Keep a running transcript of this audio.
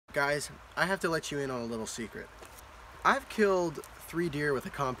Guys, I have to let you in on a little secret. I've killed 3 deer with a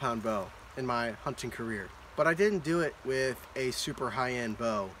compound bow in my hunting career, but I didn't do it with a super high-end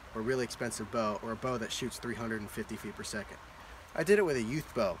bow or really expensive bow or a bow that shoots 350 feet per second. I did it with a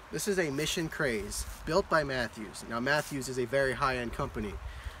youth bow. This is a Mission Craze built by Matthews. Now Matthews is a very high-end company,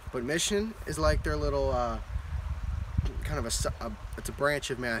 but Mission is like their little kind of it's a branch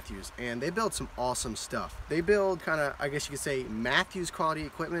of Matthews, and they build some awesome stuff. They build kind of, I guess you could say, Matthews quality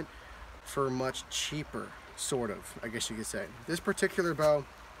equipment for much cheaper, sort of, I guess you could say. This particular bow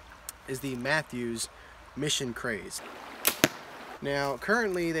is the Matthews Mission Craze. Now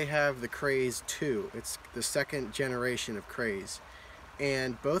currently they have the Craze 2. It's the 2nd generation of Craze,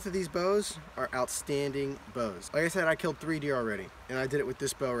 and both of these bows are outstanding bows. Like I said, I killed 3 deer already, and I did it with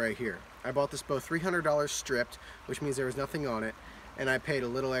this bow right here. I bought this bow $300 stripped, which means there was nothing on it, and I paid a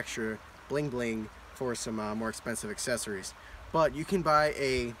little extra bling bling for some more expensive accessories. But you can buy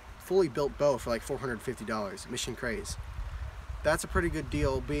a fully built bow for like $450, Mission Craze. That's a pretty good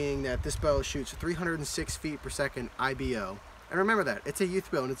deal, being that this bow shoots 306 feet per second IBO. And remember that, it's a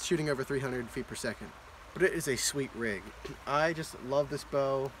youth bow and it's shooting over 300 feet per second. But it is a sweet rig. I just love this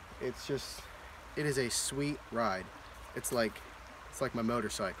bow. It is a sweet ride. It's like my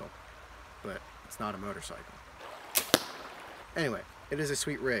motorcycle, but it's not a motorcycle. Anyway, it is a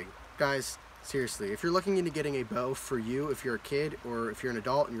sweet rig. Guys, seriously, if you're looking into getting a bow for you, if you're a kid or if you're an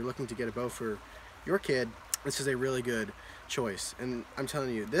adult and you're looking to get a bow for your kid, this is a really good choice. And I'm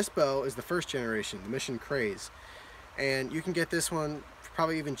telling you, this bow is the 1st generation, the Mission Craze. And you can get this one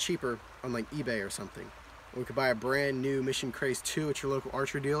probably even cheaper on like eBay or something. We could buy a brand new Mission Craze 2 at your local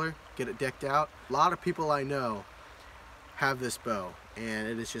archery dealer, get it decked out. A lot of people I know have this bow, and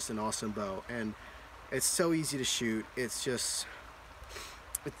it is just an awesome bow. And it's so easy to shoot. It's just,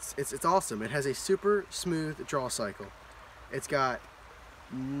 it's awesome. It has a super smooth draw cycle. It's got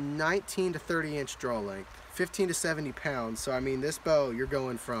 19 to 30 inch draw length, 15 to 70 pounds. So I mean, this bow, you're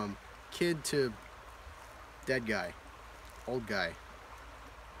going from kid to dead guy, old guy.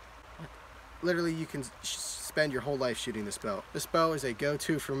 Literally, you can spend your whole life shooting this bow. This bow is a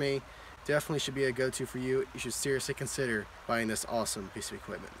go-to for me. Definitely should be a go-to for you. You should seriously consider buying this awesome piece of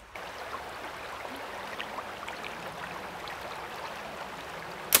equipment.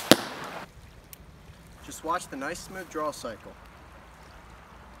 Just watch the nice smooth draw cycle.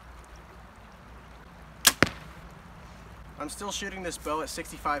 I'm still shooting this bow at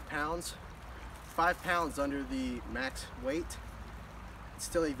 65 pounds, 5 pounds under the max weight. It's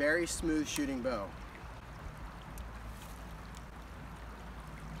still a very smooth shooting bow.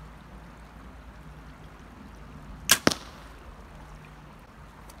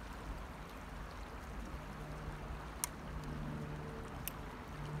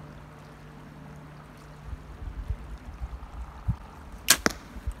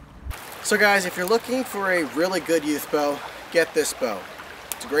 So guys, if you're looking for a really good youth bow, get this bow.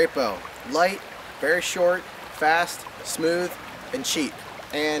 It's a great bow. Light, very short, fast, smooth, and cheap.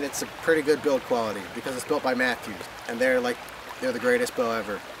 And it's a pretty good build quality because it's built by Matthews, and they're the greatest bow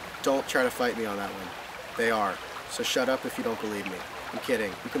ever. Don't try to fight me on that one. They are. So shut up if you don't believe me. I'm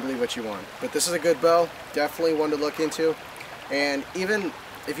kidding. You can believe what you want. But this is a good bow. Definitely one to look into. And even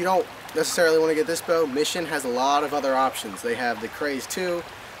if you don't necessarily want to get this bow, Mission has a lot of other options. They have the Craze 2.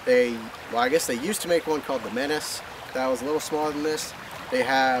 Well, I guess they used to make one called the Menace. That was a little smaller than this. They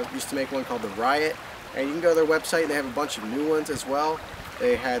used to make one called the Riot. And you can go to their website and they have a bunch of new ones as well.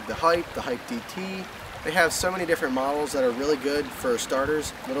 They had the Hype DT. They have so many different models that are really good for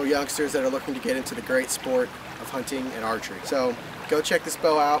starters, little youngsters that are looking to get into the great sport of hunting and archery. So go check this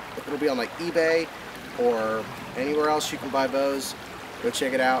bow out. It'll be on like eBay or anywhere else you can buy bows. Go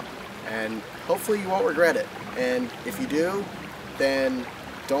check it out, and hopefully you won't regret it. And if you do, then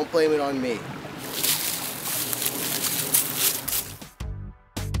don't blame it on me.